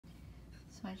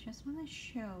So I just want to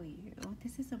show you,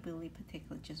 this is a really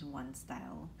particular, just one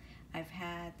style. I've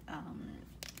had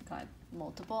got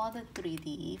multiple other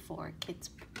 3D for kids'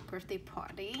 birthday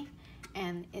party,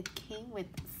 and it came with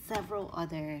several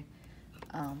other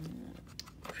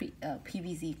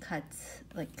PVZ cuts,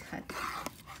 like cut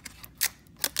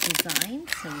design.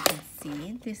 So you can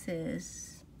see this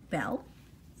is Belle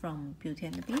from Beauty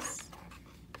and the Beast.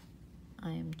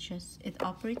 It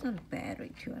operates on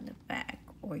battery too on the back,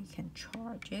 or you can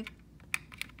charge it.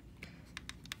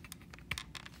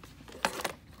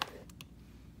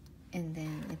 And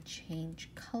then it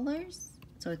changed colors.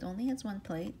 So it only has one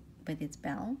plate, but it's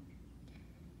Belle.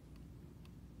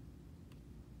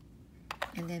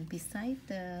 And then beside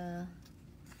the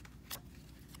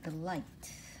light,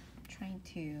 I'm trying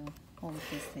to hold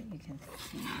this that you can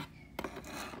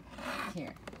see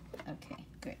here. Okay,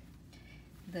 good.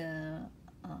 The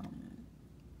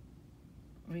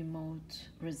remote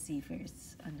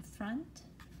receivers on the front.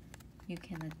 You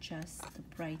can adjust the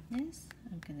brightness.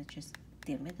 I'm gonna just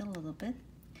dim it a little bit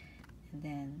and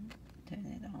then turn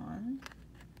it on.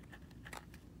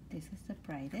 This is the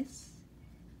brightest,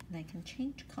 and I can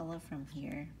change color from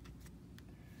here.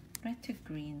 Red to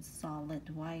green, solid,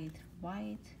 white,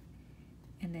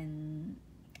 and then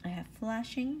I have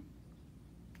flashing.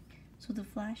 So the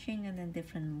flashing and then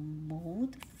different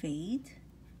mode, fade,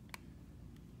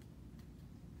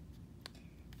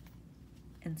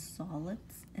 and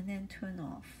solids, and then turn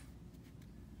off,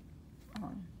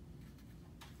 on.